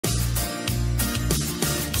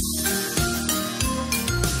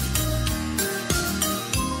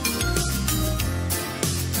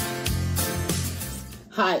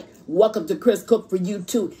Hi, welcome to Chris Cook for You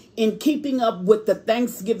Too. In keeping up with the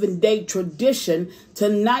Thanksgiving Day tradition,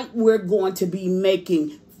 tonight we're going to be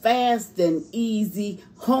making fast and easy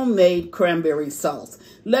homemade cranberry sauce.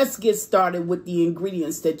 Let's get started with the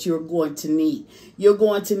ingredients that you're going to need. You're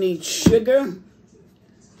going to need sugar,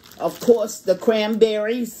 of course, the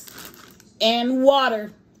cranberries, and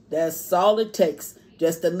water. That's all it takes.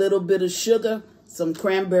 Just a little bit of sugar, some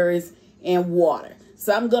cranberries, and water.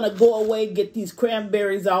 So I'm going to go away, get these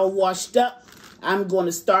cranberries all washed up. I'm going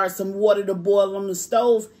to start some water to boil on the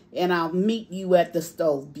stove, and I'll meet you at the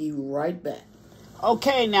stove. Be right back.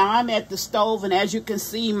 Okay, now I'm at the stove, and as you can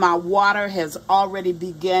see, my water has already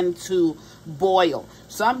begun to boil.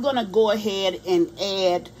 So I'm going to go ahead and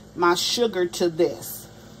add my sugar to this.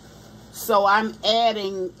 So I'm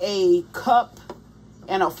adding a cup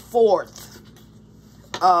and 1/4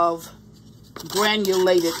 of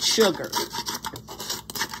granulated sugar.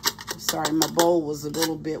 Sorry, my bowl was a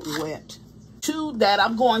little bit wet. To that,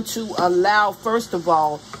 I'm going to allow, first of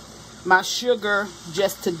all, my sugar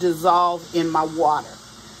just to dissolve in my water.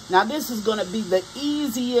 Now, this is going to be the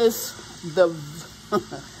easiest, the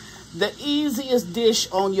easiest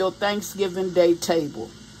dish on your Thanksgiving Day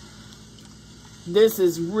table. This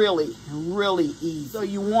is really, really easy. So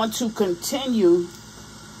you want to continue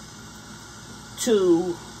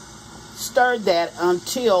to stir that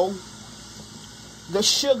until the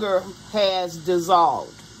sugar has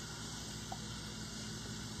dissolved.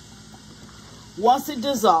 Once it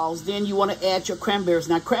dissolves, then you want to add your cranberries.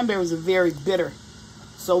 Now, cranberries are very bitter.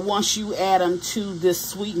 So once you add them to this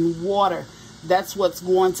sweetened water, that's what's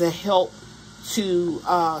going to help to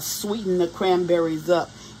sweeten the cranberries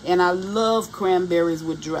up. And I love cranberries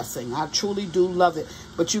with dressing. I truly do love it.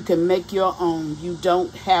 But you can make your own. You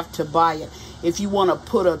don't have to buy it. If you want to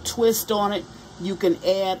put a twist on it, you can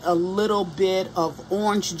add a little bit of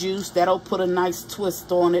orange juice. That'll put a nice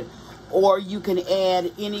twist on it. Or you can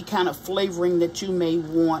add any kind of flavoring that you may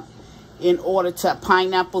want in order to.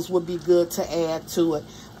 Pineapples would be good to add to it.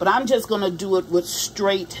 But I'm just going to do it with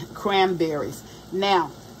straight cranberries. Now,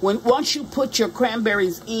 once you put your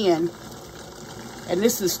cranberries in, and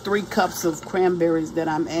this is 3 cups of cranberries that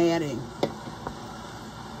I'm adding.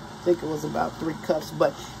 I think it was about 3 cups.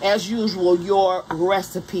 But as usual, your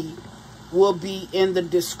recipe will be in the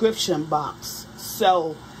description box.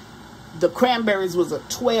 So the cranberries was a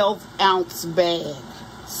 12-ounce bag.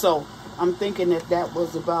 So I'm thinking that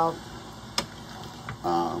was about,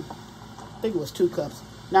 I think it was 2 cups.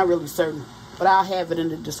 Not really certain, but I'll have it in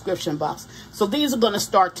the description box. So these are going to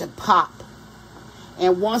start to pop.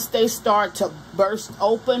 And once they start to burst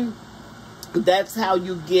open, that's how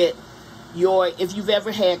you get your, if you've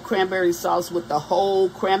ever had cranberry sauce with the whole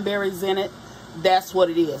cranberries in it, that's what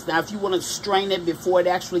it is. Now, if you want to strain it before it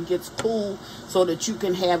actually gets cool so that you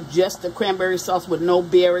can have just the cranberry sauce with no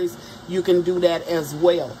berries, you can do that as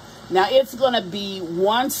well. Now, it's going to be,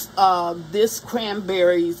 once this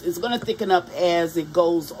cranberries, it's going to thicken up as it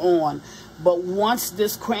goes on. But once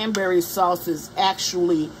this cranberry sauce is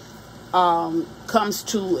actually comes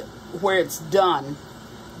to where it's done,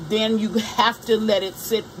 then you have to let it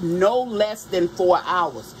sit no less than 4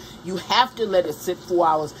 hours. You have to let it sit 4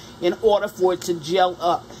 hours in order for it to gel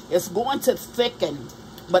up. It's going to thicken,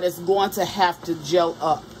 but it's going to have to gel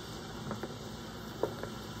up.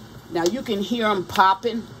 Now you can hear them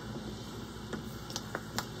popping.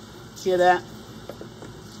 Hear that?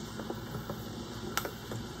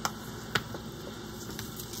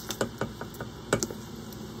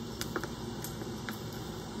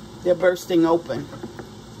 They're bursting open.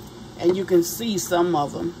 And you can see some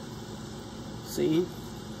of them. See?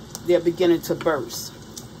 They're beginning to burst.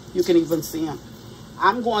 You can even see them.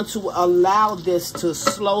 I'm going to allow this to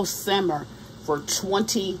slow simmer for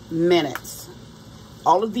 20 minutes.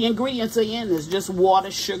 All of the ingredients are in. It's just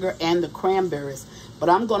water, sugar, and the cranberries. But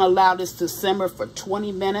I'm going to allow this to simmer for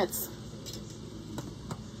 20 minutes.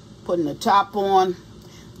 Putting the top on.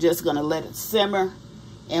 Just going to let it simmer.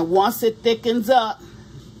 And once it thickens up,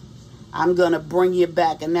 I'm going to bring you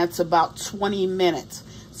back. And that's about 20 minutes.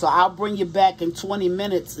 So I'll bring you back in 20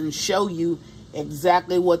 minutes and show you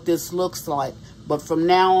exactly what this looks like. But from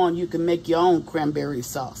now on, you can make your own cranberry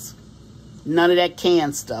sauce. None of that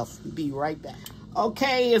canned stuff. Be right back.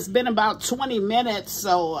 Okay, it's been about 20 minutes,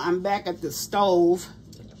 so I'm back at the stove.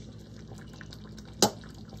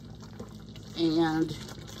 And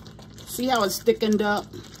see how it's thickened up?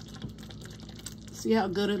 See how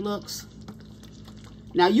good it looks?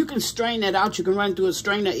 Now, you can strain that out. You can run through a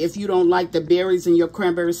strainer if you don't like the berries in your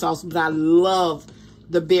cranberry sauce. But I love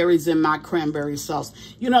the berries in my cranberry sauce.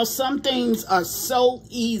 You know, some things are so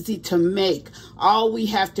easy to make. All we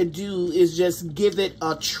have to do is just give it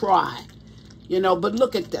a try. You know, but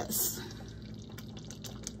look at this.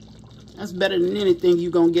 That's better than anything you're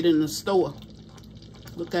going to get in the store.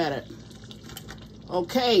 Look at it.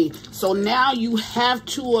 Okay, so now you have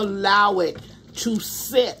to allow it to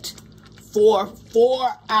sit for 4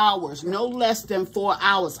 hours, no less than 4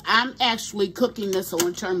 hours. I'm actually cooking this. I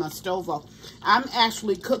want to turn my stove off. I'm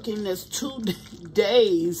actually cooking this 2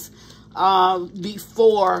 days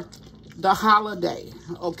before the holiday.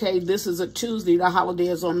 Okay, this is a Tuesday. The holiday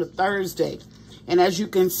is on the Thursday. And as you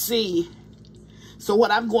can see, so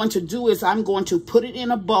what I'm going to do is I'm going to put it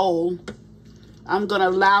in a bowl. I'm going to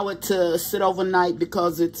allow it to sit overnight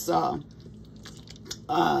because it's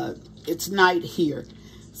night here.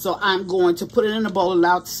 So I'm going to put it in a bowl,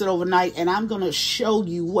 allow it to sit overnight, and I'm going to show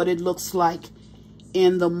you what it looks like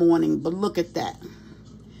in the morning. But look at that.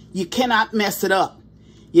 You cannot mess it up.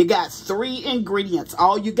 You got 3 ingredients.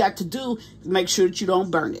 All you got to do is make sure that you don't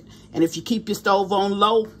burn it. And if you keep your stove on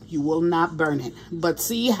low, you will not burn it. But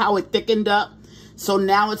see how it thickened up? So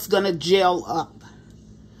now it's going to gel up.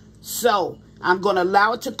 So I'm going to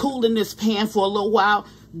allow it to cool in this pan for a little while.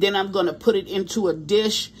 Then I'm going to put it into a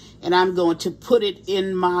dish, and I'm going to put it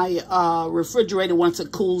in my refrigerator once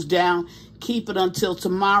it cools down. Keep it until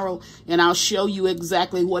tomorrow, and I'll show you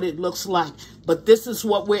exactly what it looks like. But this is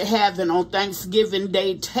what we're having on Thanksgiving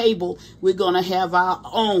Day table. We're going to have our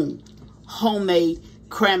own homemade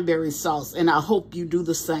cranberry sauce, and I hope you do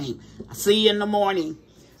the same. I'll see you in the morning.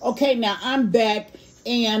 Okay, now I'm back.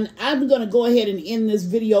 And I'm going to go ahead and end this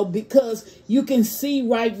video because you can see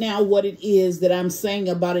right now what it is that I'm saying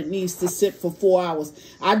about it needs to sit for 4 hours.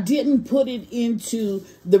 I didn't put it into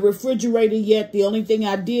the refrigerator yet. The only thing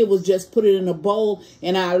I did was just put it in a bowl,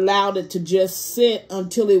 and I allowed it to just sit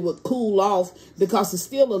until it would cool off because it's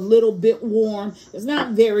still a little bit warm. It's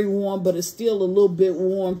not very warm, but it's still a little bit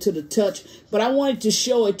warm to the touch. But I wanted to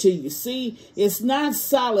show it to you. See, it's not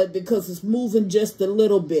solid because it's moving just a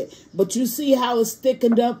little bit. But you see how it's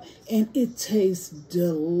thickened up, and it tastes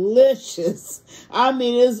delicious. I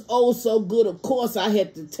mean, it's oh so good. Of course, I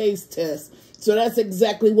had to taste test. So that's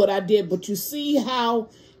exactly what I did. But you see how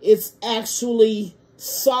it's actually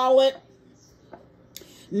solid?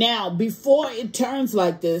 Now, before it turns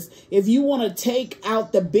like this, if you want to take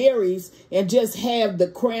out the berries and just have the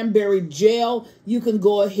cranberry gel, you can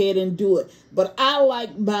go ahead and do it. But I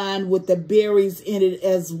like mine with the berries in it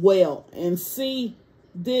as well. And see,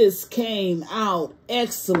 this came out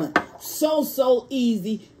excellent. So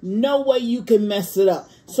easy. No way you can mess it up.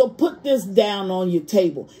 So put this down on your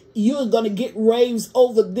table. You're going to get raves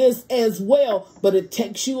over this as well, but it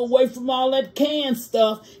takes you away from all that canned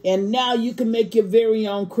stuff, and now you can make your very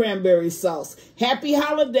own cranberry sauce. Happy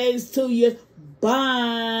holidays to you.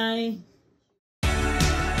 Bye.